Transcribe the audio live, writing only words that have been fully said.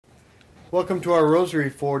Welcome to our Rosary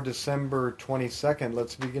for December 22nd.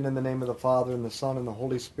 Let's begin in the name of the Father, and the Son, and the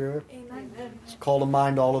Holy Spirit. Amen. Let's call to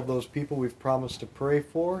mind all of those people we've promised to pray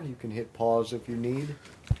for. You can hit pause if you need.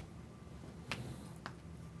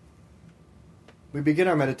 We begin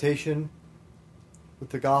our meditation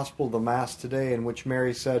with the Gospel of the Mass today, in which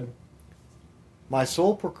Mary said, "My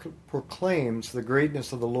soul proclaims the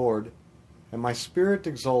greatness of the Lord, and my spirit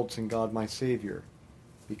exults in God my Savior,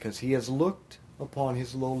 because he has looked upon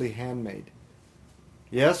his lowly handmaid.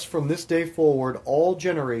 Yes, from this day forward all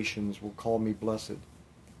generations will call me blessed,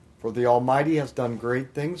 for the Almighty has done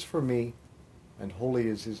great things for me, and holy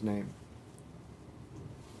is his name."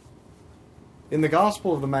 In the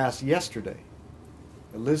Gospel of the Mass yesterday,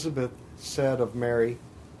 Elizabeth said of Mary,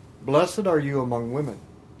 "Blessed are you among women."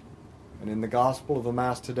 And in the Gospel of the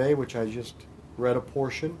Mass today, which I just read a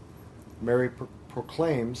portion, Mary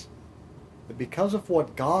proclaims that because of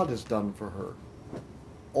what God has done for her,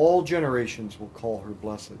 all generations will call her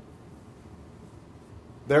blessed.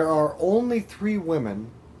 There are only 3 women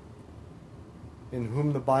in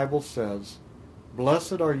whom the Bible says,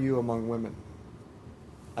 "Blessed are you among women."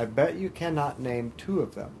 I bet you cannot name 2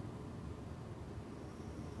 of them.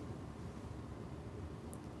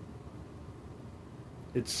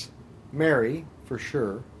 It's Mary, for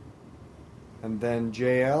sure, and then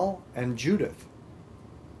Jael and Judith.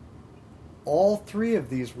 All 3 of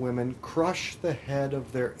these women crush the head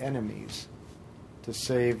of their enemies to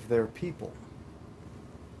save their people.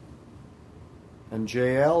 And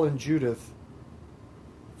Jael and Judith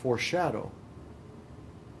foreshadow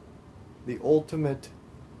the ultimate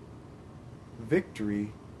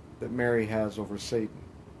victory that Mary has over Satan.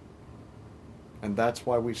 And that's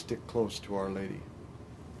why we stick close to Our Lady.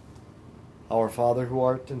 Our Father who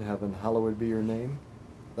art in heaven, hallowed be your name.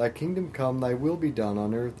 Thy kingdom come, thy will be done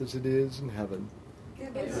on earth as it is in heaven.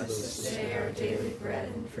 Give us this day our daily bread,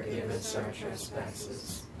 and forgive us our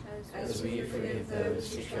trespasses, as we forgive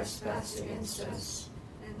those who trespass against us.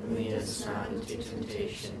 And lead us not into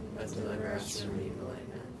temptation, but deliver us from evil.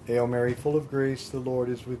 Amen. Hail Mary, full of grace, the Lord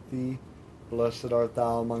is with thee. Blessed art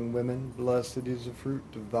thou among women, blessed is the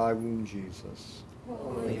fruit of thy womb, Jesus.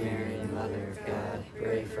 Holy Mary, Mother of God,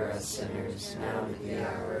 pray for us sinners, now and at the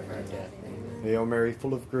hour of our death. Amen. Hail Mary,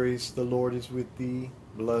 full of grace, the Lord is with thee.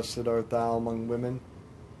 Blessed art thou among women,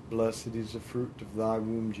 blessed is the fruit of thy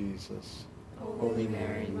womb, Jesus. Holy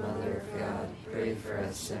Mary, Mother of God, pray for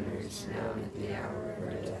us sinners, now and at the hour of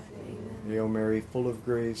our death. Amen. Hail Mary, full of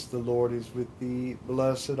grace, the Lord is with thee.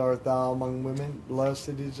 Blessed art thou among women,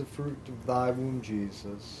 blessed is the fruit of thy womb,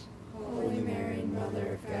 Jesus. Holy Mary,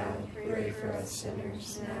 Mother of God, pray for us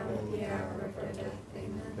sinners, now and at the hour of our death.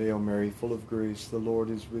 Amen. Hail Mary, full of grace, the Lord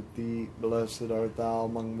is with thee. Blessed art thou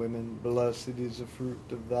among women, blessed is the fruit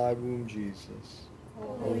of thy womb, Jesus.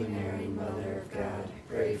 Holy Mary, Mother of God,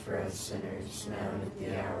 pray for us sinners, now and at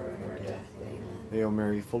the hour of our death. Amen. Hail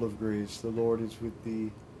Mary, full of grace, the Lord is with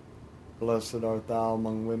thee. Blessed art thou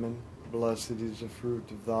among women, blessed is the fruit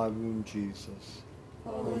of thy womb, Jesus.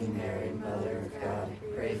 Holy Mary, Mother of God,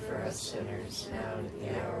 pray for us sinners, now and at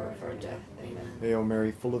the hour of our death. Amen. Hail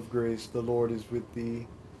Mary, full of grace, the Lord is with thee.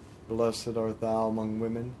 Blessed art thou among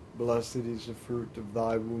women, blessed is the fruit of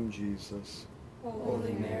thy womb, Jesus.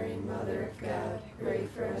 Holy Mary, Mother of God, pray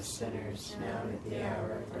for us sinners, now and at the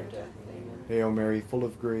hour of our death. Amen. Hail Mary, full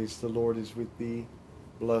of grace, the Lord is with thee.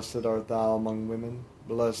 Blessed art thou among women,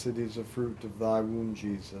 blessed is the fruit of thy womb,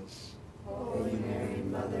 Jesus. Holy Mary,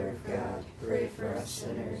 Mother of God, pray for us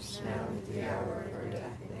sinners, now and at the hour of our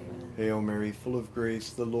death. Amen. Hail Mary, full of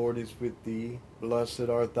grace, the Lord is with thee. Blessed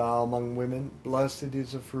art thou among women, blessed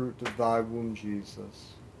is the fruit of thy womb,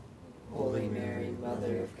 Jesus. Holy Mary,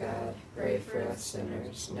 Mother of God, pray for us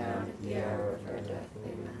sinners, now and at the hour of our death.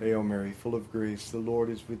 Amen. Hail Mary, full of grace, the Lord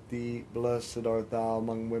is with thee. Blessed art thou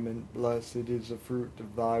among women, blessed is the fruit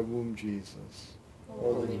of thy womb, Jesus.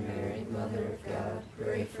 Holy Mary, Mother of God,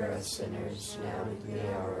 pray for us sinners, now and at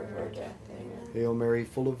the hour of our death. Amen. Hail Mary,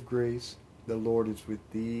 full of grace, the Lord is with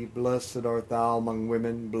thee. Blessed art thou among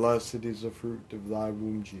women, blessed is the fruit of thy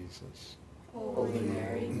womb, Jesus. Holy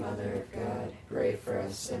Mary, Mother of God, pray for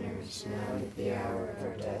us sinners, now and at the hour of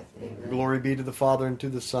our death. Amen. Glory be to the Father, and to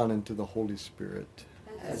the Son, and to the Holy Spirit.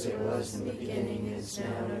 As it was in the beginning, is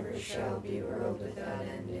now, and ever shall be, world without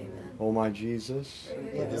end. Amen. O my Jesus,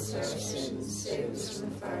 Forgive us our sins, save us from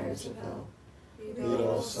the fires of hell. Lead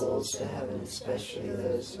all souls to heaven, especially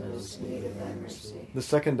those most in need of thy mercy. the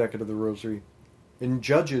second decade of the Rosary. In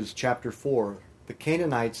Judges chapter 4, the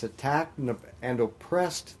Canaanites attacked and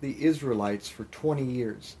oppressed the Israelites for 20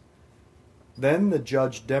 years. Then the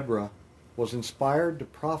judge Deborah was inspired to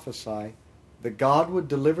prophesy that God would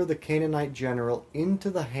deliver the Canaanite general into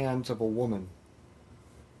the hands of a woman.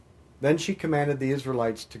 Then she commanded the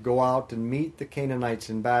Israelites to go out and meet the Canaanites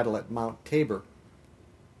in battle at Mount Tabor.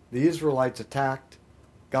 The Israelites attacked.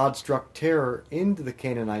 God struck terror into the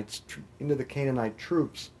Canaanite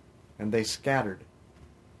troops, and they scattered.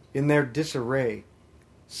 In their disarray,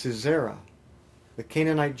 Sisera, the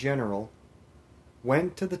Canaanite general,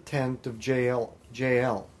 went to the tent of Jael,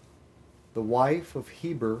 the wife of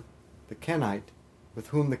Heber the Kenite, with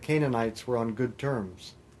whom the Canaanites were on good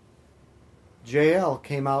terms. Jael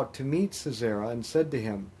came out to meet Sisera and said to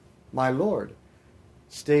him, "My lord,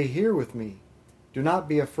 stay here with me. Do not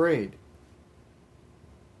be afraid."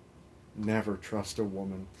 Never trust a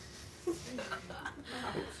woman.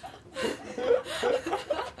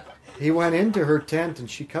 He went into her tent and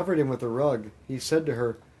she covered him with a rug. He said to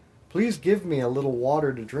her, "Please give me a little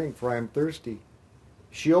water to drink, for I am thirsty."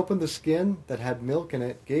 She opened the skin that had milk in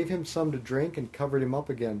it, gave him some to drink, and covered him up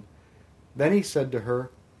again. Then he said to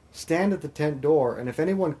her, "Stand at the tent door, and if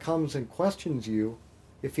anyone comes and questions you,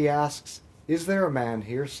 if he asks, 'Is there a man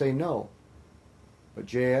here?' say no."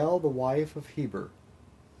 But Jael, the wife of Heber,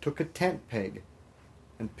 took a tent peg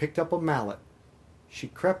and picked up a mallet. She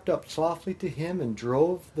crept up softly to him and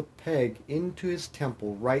drove the peg into his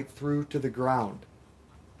temple right through to the ground.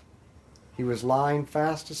 He was lying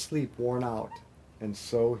fast asleep, worn out, and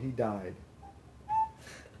so he died.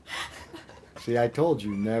 See, I told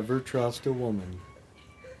you, never trust a woman.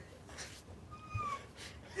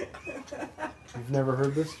 You've never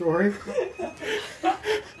heard this story?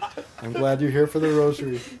 I'm glad you're here for the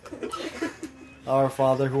Rosary. Our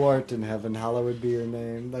Father, who art in heaven, hallowed be your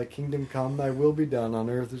name. Thy kingdom come, thy will be done, on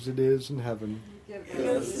earth as it is in heaven. Give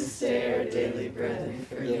us this day our daily bread, and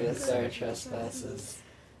forgive us our trespasses,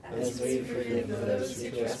 as we forgive those who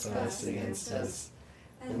trespass against us.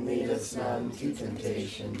 And lead us not into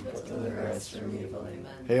temptation, but deliver us from evil.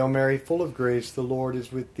 Amen. Hail Mary, full of grace, the Lord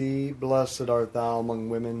is with thee. Blessed art thou among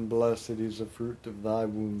women, blessed is the fruit of thy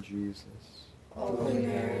womb, Jesus. Holy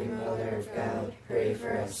Mary, Mother of God, pray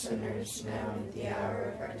for us sinners, now and at the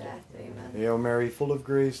hour of our death. Amen. Hail Mary, full of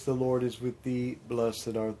grace, the Lord is with thee.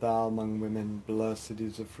 Blessed art thou among women, blessed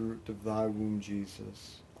is the fruit of thy womb,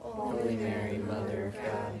 Jesus. Holy Mary, Mother of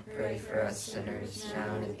God, pray for us sinners,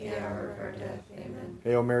 now and at the hour of our death. Amen.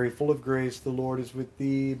 Hail Mary, full of grace, the Lord is with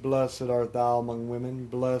thee. Blessed art thou among women,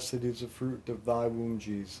 blessed is the fruit of thy womb,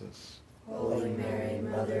 Jesus. Holy Mary,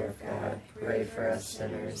 Mother of God, pray for us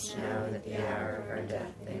sinners, now and at the hour of our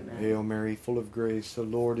death. Amen. Hail Mary, full of grace, the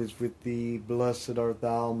Lord is with thee. Blessed art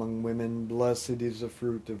thou among women, blessed is the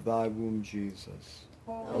fruit of thy womb, Jesus.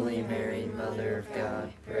 Holy Mary, Mother of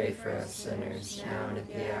God, pray for us sinners, now and at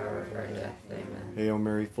the hour of our death. Amen. Hail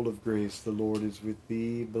Mary, full of grace, the Lord is with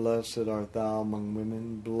thee. Blessed art thou among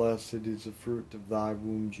women, blessed is the fruit of thy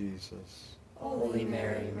womb, Jesus. Holy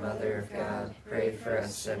Mary, Mother of God, pray for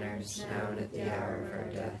us sinners, now and at the hour of our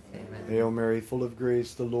death. Amen. Hail Mary, full of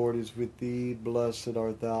grace, the Lord is with thee. Blessed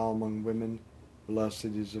art thou among women, blessed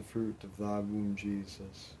is the fruit of thy womb,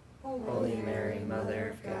 Jesus. Holy Mary, Mother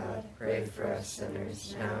of God, pray for us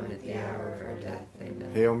sinners, now and at the hour of our death.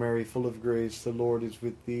 Amen. Hail Mary, full of grace, the Lord is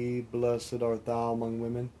with thee. Blessed art thou among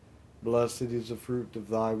women, blessed is the fruit of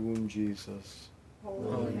thy womb, Jesus.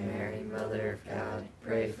 Holy Mary, Mother of God,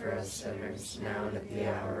 pray for us sinners, now and at the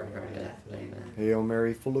hour of our death. Amen. Hail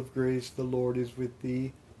Mary, full of grace, the Lord is with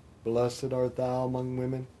thee. Blessed art thou among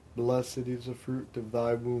women, blessed is the fruit of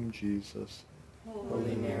thy womb, Jesus.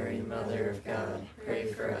 Holy Mary, Mother of God,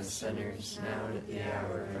 pray for us sinners, now and at the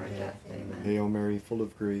hour of our death. Amen. Hail Mary, full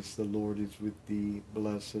of grace, the Lord is with thee.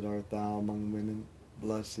 Blessed art thou among women,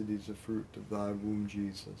 blessed is the fruit of thy womb,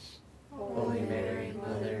 Jesus. Holy Mary,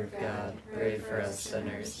 Mother of God, pray for us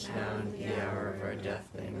sinners, now and at the hour of our death.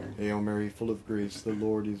 Amen. Hail Mary, full of grace, the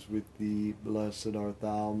Lord is with thee. Blessed art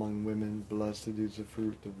thou among women, blessed is the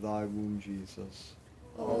fruit of thy womb, Jesus.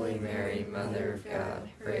 Holy Mary, Mother of God,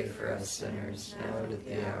 pray for us sinners, now and at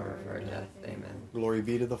the hour of our death. Amen. Glory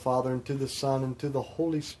be to the Father, and to the Son, and to the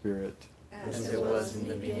Holy Spirit. As it was in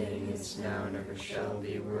the beginning, is now, and ever shall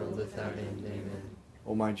be, world without end. Amen.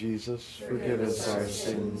 O my Jesus, Forgive us our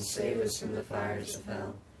sins, save us from the fires of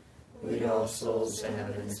hell. Lead all souls to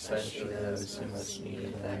heaven, especially those who most need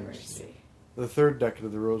of thy mercy. The third decade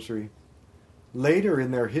of the Rosary. Later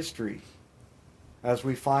in their history, as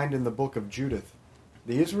we find in the book of Judith,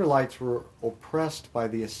 the Israelites were oppressed by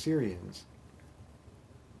the Assyrians.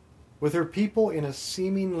 With her people in a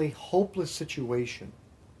seemingly hopeless situation,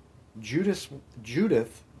 Judith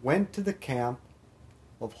went to the camp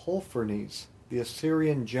of Holofernes, the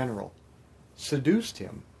Assyrian general, seduced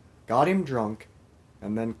him, got him drunk,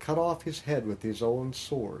 and then cut off his head with his own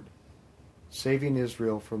sword, saving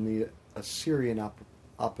Israel from the Assyrian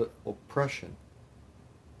oppression.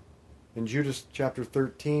 In Judith chapter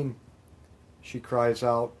 13, she cries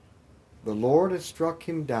out, "The Lord has struck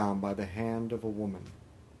him down by the hand of a woman."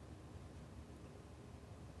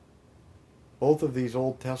 Both of these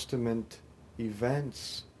Old Testament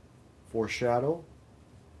events foreshadow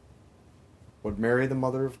what Mary, the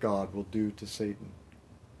Mother of God, will do to Satan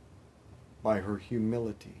by her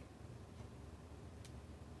humility.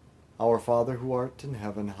 Our Father who art in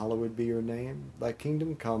heaven, hallowed be your name. Thy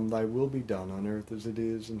kingdom come, thy will be done on earth as it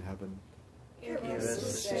is in heaven. Give us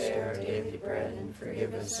this day our daily bread, and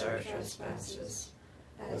forgive us our trespasses,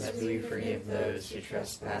 as we forgive those who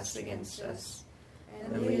trespass against us.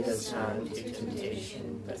 And lead us not into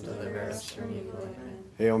temptation, but deliver us from evil. Amen.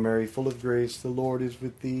 Hail Mary, full of grace, the Lord is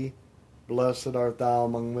with thee. Blessed art thou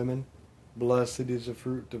among women. Blessed is the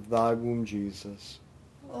fruit of thy womb, Jesus.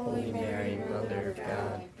 Holy Mary, Mother of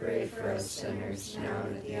God, pray for us sinners, now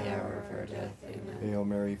and at the hour of our death. Amen. Hail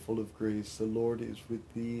Mary, full of grace, the Lord is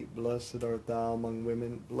with thee. Blessed art thou among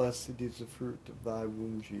women. Blessed is the fruit of thy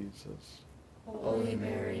womb, Jesus. Holy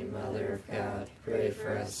Mary, Mother of God, pray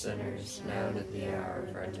for us sinners, now and at the hour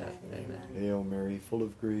of our death. Amen. Hail Mary, full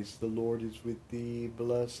of grace, the Lord is with thee.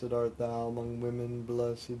 Blessed art thou among women.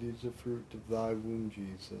 Blessed is the fruit of thy womb,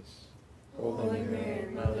 Jesus. Holy Mary,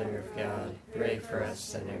 Mother of God, pray for us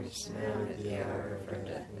sinners, now and at the hour of our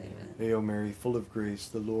death. Amen. Hail Mary, full of grace,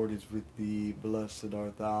 the Lord is with thee. Blessed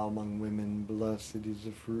art thou among women. Blessed is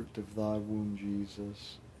the fruit of thy womb,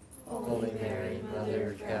 Jesus. Holy Mary,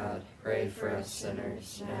 Mother of God, pray for us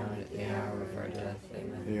sinners, now and at the hour of our death.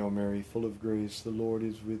 Amen. Hail Mary, full of grace, the Lord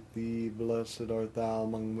is with thee. Blessed art thou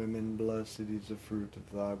among women. Blessed is the fruit of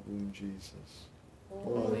thy womb, Jesus.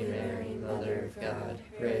 Holy Mary, Mother of God,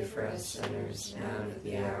 pray for us sinners, now and at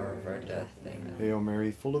the hour of our death. Amen. Hail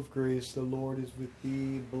Mary, full of grace, the Lord is with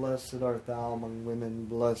thee. Blessed art thou among women.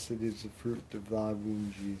 Blessed is the fruit of thy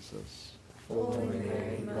womb, Jesus. Holy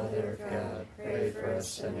Mary, Mother of God, pray for us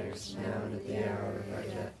sinners, now and at the hour of our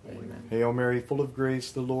death. Amen. Hail Mary, full of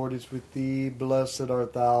grace, the Lord is with thee. Blessed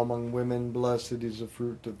art thou among women. Blessed is the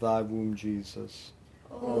fruit of thy womb, Jesus.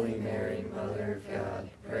 Holy Mary, Mother of God,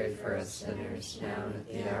 pray for us sinners, now and at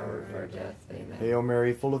the hour of our death. Amen. Hail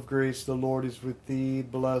Mary, full of grace, the Lord is with thee.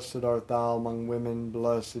 Blessed art thou among women.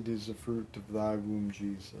 Blessed is the fruit of thy womb,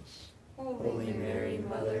 Jesus. Holy Mary,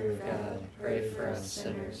 Mother of God, pray for us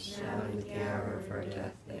sinners, now and at the hour of our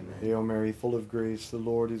death. Amen. Hail Mary, full of grace, the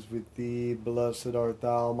Lord is with thee. Blessed art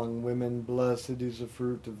thou among women. Blessed is the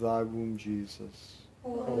fruit of thy womb, Jesus.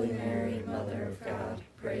 Holy Mary, Mother of God,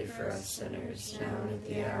 pray for us sinners, now and at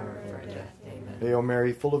the hour of our death. Amen. Hail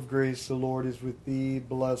Mary, full of grace, the Lord is with thee.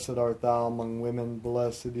 Blessed art thou among women.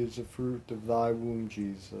 Blessed is the fruit of thy womb,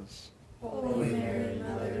 Jesus. Holy Mary,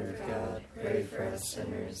 Mother of God, pray for us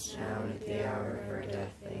sinners, now and at the hour of our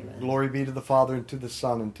death. Amen. Glory be to the Father, and to the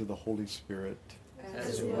Son, and to the Holy Spirit.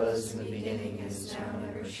 As it was in the beginning, is now,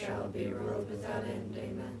 and ever shall be, world without end.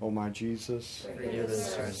 Amen. O my Jesus, Forgive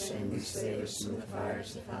us our sins, save us from the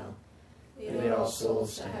fires of hell. Lead all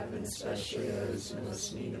souls to heaven, especially those in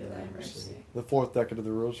most need of thy mercy. the fourth decade of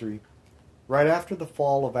the Rosary. Right after the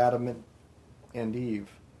fall of Adam and Eve,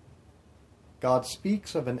 God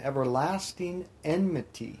speaks of an everlasting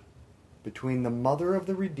enmity between the mother of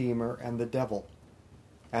the Redeemer and the devil,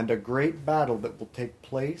 and a great battle that will take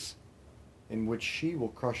place in which she will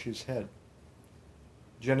crush his head.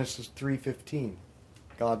 Genesis 3:15,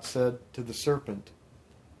 God said to the serpent,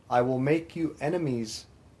 "I will make you enemies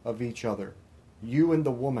of each other, you and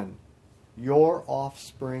the woman, your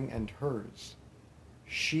offspring and hers.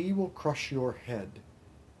 She will crush your head,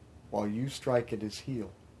 while you strike at his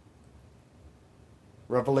heel."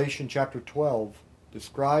 Revelation chapter 12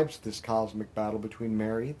 describes this cosmic battle between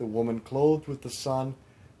Mary, the woman clothed with the sun,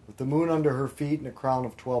 with the moon under her feet and a crown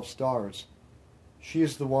of 12 stars. She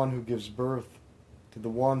is the one who gives birth to the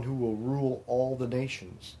one who will rule all the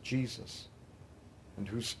nations, Jesus, and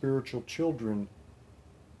whose spiritual children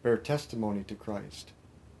bear testimony to Christ.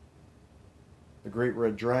 The great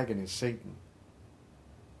red dragon is Satan.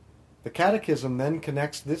 The Catechism then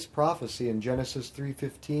connects this prophecy in Genesis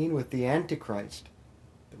 3:15 with the Antichrist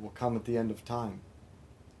that will come at the end of time.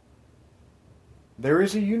 There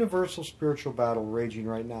is a universal spiritual battle raging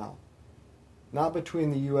right now, not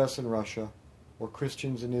between the U.S. and Russia or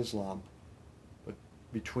Christians and Islam, but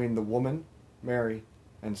between the woman, Mary,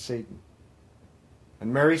 and Satan.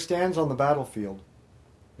 And Mary stands on the battlefield,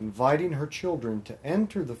 inviting her children to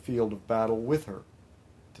enter the field of battle with her,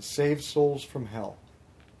 to save souls from hell,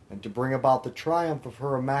 and to bring about the triumph of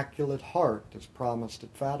her immaculate heart as promised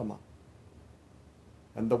at Fatima.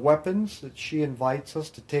 And the weapons that she invites us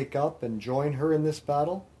to take up and join her in this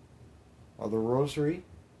battle are the Rosary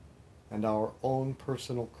and our own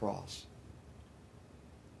personal cross.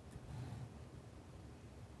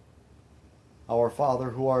 Our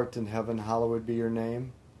Father, who art in heaven, hallowed be your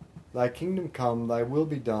name. Thy kingdom come, thy will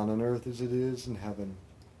be done on earth as it is in heaven.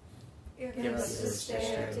 Give us this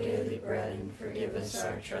day our daily bread, and forgive us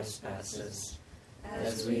our trespasses,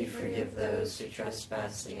 as we forgive those who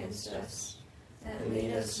trespass against us. And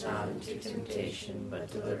lead us not into temptation, but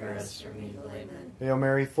deliver us from evil. Amen. Hail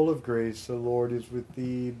Mary, full of grace, the Lord is with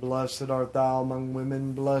thee. Blessed art thou among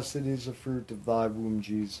women, blessed is the fruit of thy womb,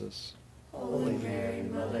 Jesus. Holy Mary,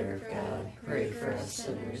 Mother of God, pray for us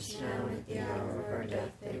sinners, now and at the hour of our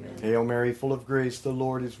death. Amen. Hail Mary, full of grace, the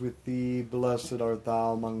Lord is with thee. Blessed art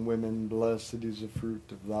thou among women, blessed is the fruit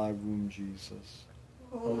of thy womb, Jesus.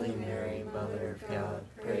 Holy Mary, Mother of God,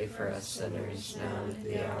 pray for us sinners, now and at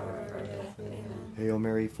the hour of our death. Amen. Hail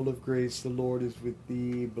Mary, full of grace, the Lord is with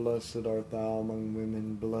thee. Blessed art thou among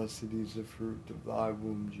women, blessed is the fruit of thy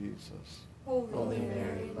womb, Jesus. Holy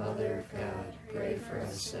Mary, Mother of God, pray for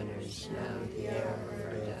us sinners, now and at the hour of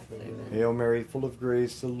our death. Amen. Hail Mary, full of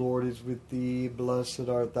grace, the Lord is with thee. Blessed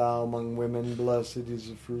art thou among women, blessed is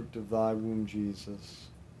the fruit of thy womb, Jesus.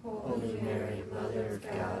 Holy Mary, Mother of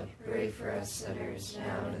God, pray for us sinners,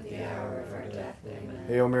 now and at the hour of our death. Amen.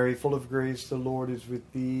 Hail Mary, full of grace, the Lord is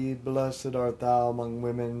with thee. Blessed art thou among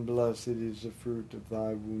women, blessed is the fruit of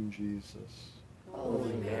thy womb, Jesus.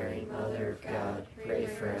 Holy Mary, Mother of God, pray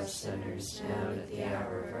for us sinners, now and at the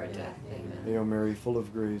hour of our death. Amen. Hail Mary, full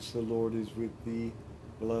of grace, the Lord is with thee.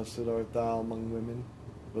 Blessed art thou among women,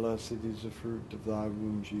 blessed is the fruit of thy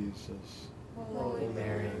womb, Jesus. Holy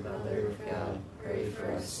Mary, Mother of God, pray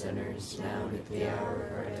for us sinners, now and at the hour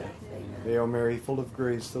of our death. Amen. Hail Mary, full of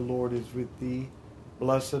grace, the Lord is with thee.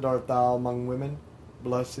 Blessed art thou among women,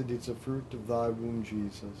 blessed is the fruit of thy womb,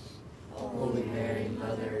 Jesus. Holy Mary,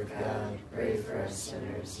 Mother of God, pray for us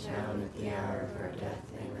sinners, now and at the hour of our death.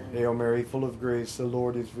 Amen. Hail Mary, full of grace, the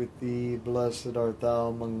Lord is with thee. Blessed art thou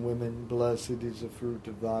among women, blessed is the fruit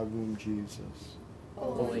of thy womb, Jesus.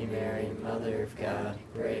 Holy Mary, Mother of God,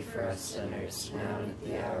 pray for us sinners, now and at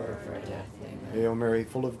the hour of our death. Amen. Hail Mary,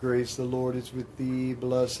 full of grace, the Lord is with thee.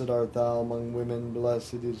 Blessed art thou among women,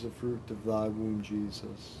 blessed is the fruit of thy womb,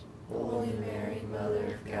 Jesus. Holy Mary, Mother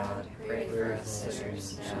of God, pray for us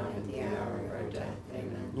sinners, now and at the hour of our death.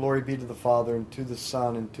 Amen. Glory be to the Father, and to the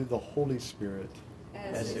Son, and to the Holy Spirit.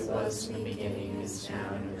 As it was in the beginning, is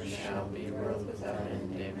now, and ever shall be, world without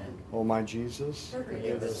end. Amen. O my Jesus,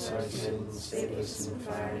 Forgive us our sins, save us from the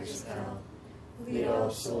fires of hell. Lead all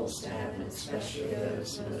souls to heaven, especially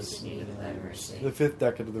those in most need of thy mercy. the fifth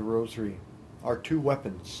decade of the Rosary. Our two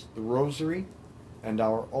weapons, the Rosary and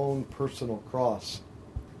our own personal cross.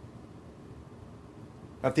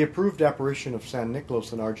 At the approved apparition of San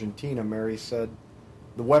Nicholas in Argentina, Mary said,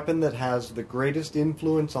 "The weapon that has the greatest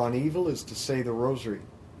influence on evil is to say the Rosary."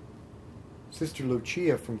 Sister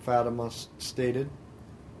Lucia from Fatima stated,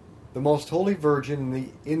 "The Most Holy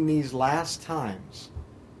Virgin in these last times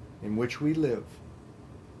in which we live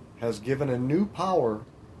has given a new power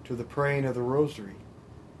to the praying of the Rosary,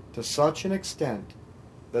 to such an extent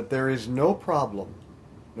that there is no problem,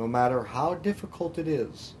 no matter how difficult it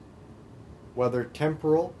is, whether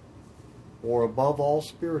temporal or above all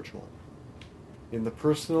spiritual, in the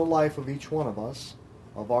personal life of each one of us,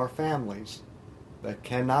 of our families, that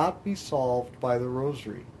cannot be solved by the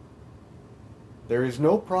Rosary. There is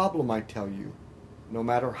no problem, I tell you, no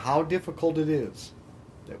matter how difficult it is,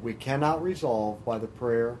 that we cannot resolve by the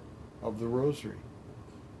prayer of the Rosary."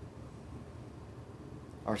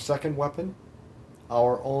 Our second weapon,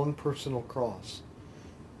 our own personal cross.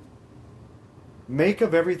 Make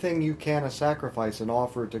of everything you can a sacrifice and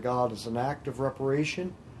offer it to God as an act of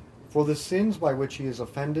reparation for the sins by which He is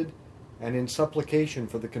offended and in supplication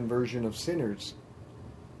for the conversion of sinners,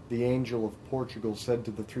 the angel of Portugal said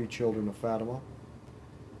to the 3 children of Fatima.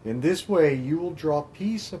 In this way you will draw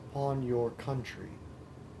peace upon your country.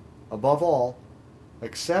 Above all,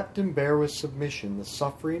 accept and bear with submission the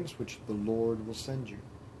sufferings which the Lord will send you.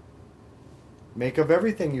 Make of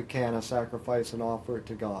everything you can a sacrifice and offer it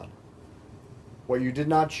to God. What you did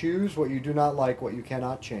not choose, what you do not like, what you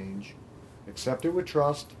cannot change, accept it with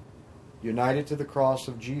trust, unite it to the cross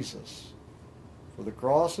of Jesus. For the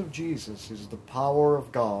cross of Jesus is the power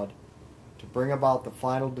of God to bring about the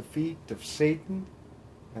final defeat of Satan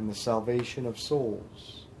and the salvation of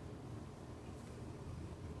souls.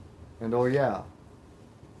 And oh yeah,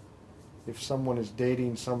 if someone is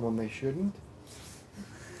dating someone they shouldn't,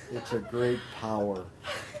 it's a great power.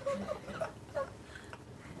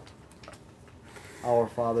 Our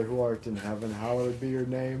Father who art in heaven, hallowed be your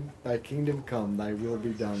name. Thy kingdom come, thy will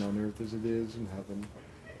be done on earth as it is in heaven.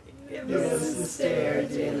 Give us this day our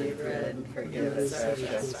daily bread, and forgive us our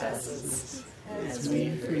trespasses, as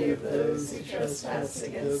we forgive those who trespass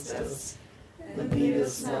against us. And lead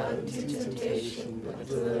us not into temptation, but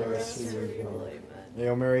deliver us from evil. Amen.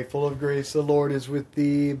 Hail Mary, full of grace, the Lord is with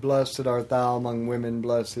thee. Blessed art thou among women,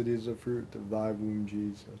 blessed is the fruit of thy womb,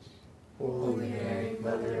 Jesus. Holy Mary,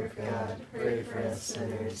 Mother of God, pray for us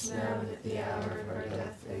sinners, now and at the hour of our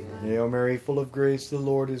death. Amen. Hail Mary, full of grace, the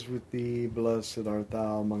Lord is with thee. Blessed art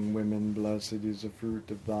thou among women, blessed is the fruit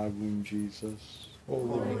of thy womb, Jesus.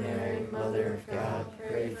 Holy Mary, Mother of God,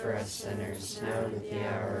 pray for us sinners, now and at the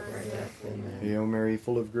hour of our death. Amen. Hail Mary,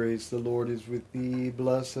 full of grace, the Lord is with thee.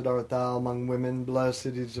 Blessed art thou among women, blessed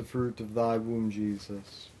is the fruit of thy womb,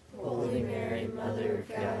 Jesus. Holy Mary, Mother of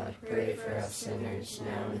God, pray for us sinners,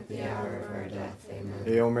 now and at the hour of our death. Amen.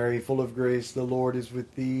 Hail Mary, full of grace, the Lord is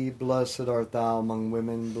with thee. Blessed art thou among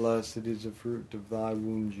women, blessed is the fruit of thy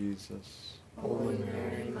womb, Jesus. Holy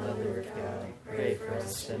Mary, Mother of God, pray for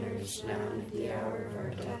us sinners, now and at the hour of our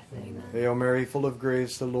death. Amen. Hail Mary, full of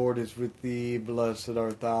grace, the Lord is with thee. Blessed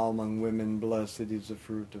art thou among women, blessed is the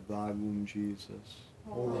fruit of thy womb, Jesus.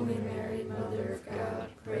 Holy Mary, Mother of God,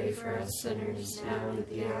 pray for us sinners, now and at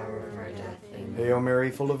the hour of our death. Amen. Hail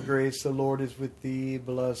Mary, full of grace, the Lord is with thee.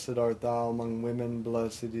 Blessed art thou among women,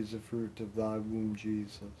 blessed is the fruit of thy womb,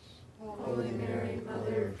 Jesus. Holy Mary,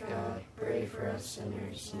 Mother of God, pray for us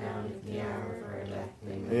sinners, now and at the hour of our death.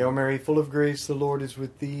 Amen. Hail Mary, full of grace, the Lord is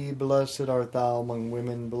with thee. Blessed art thou among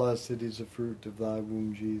women, blessed is the fruit of thy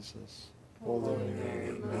womb, Jesus. Holy Mary,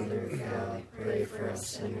 Mother of God, pray for us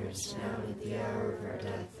sinners, now and at the hour of our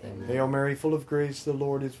death. Amen. Hail Mary, full of grace, the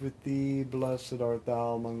Lord is with thee. Blessed art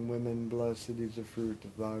thou among women, blessed is the fruit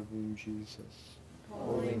of thy womb, Jesus.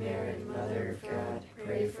 Holy Mary, Mother of God,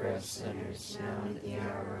 pray for us sinners, now and at the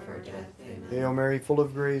hour of our death. Amen. Hail Mary, full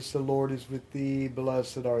of grace, the Lord is with thee.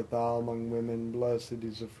 Blessed art thou among women, blessed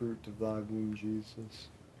is the fruit of thy womb, Jesus.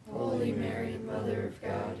 Holy Mary, Mother of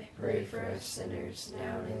God, pray for us sinners,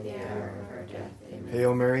 now and at the hour of our death. Amen.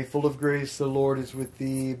 Hail Mary, full of grace, the Lord is with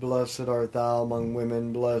thee. Blessed art thou among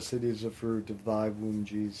women, blessed is the fruit of thy womb,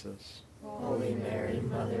 Jesus. Holy Mary,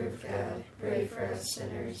 Mother of God, pray for us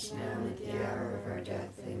sinners, now and at the hour of our death.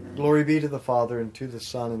 Amen. Glory be to the Father, and to the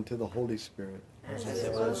Son, and to the Holy Spirit. As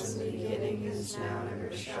it was in the beginning, is now, and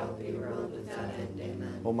ever shall be, world without end.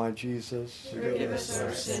 Amen. O my Jesus, Forgive us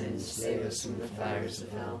our sins, save us from the fires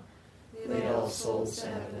of hell. Lead all souls to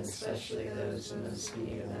heaven, especially those in most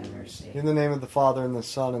need of thy mercy. in the name of the Father, and the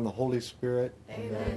Son, and the Holy Spirit. Amen.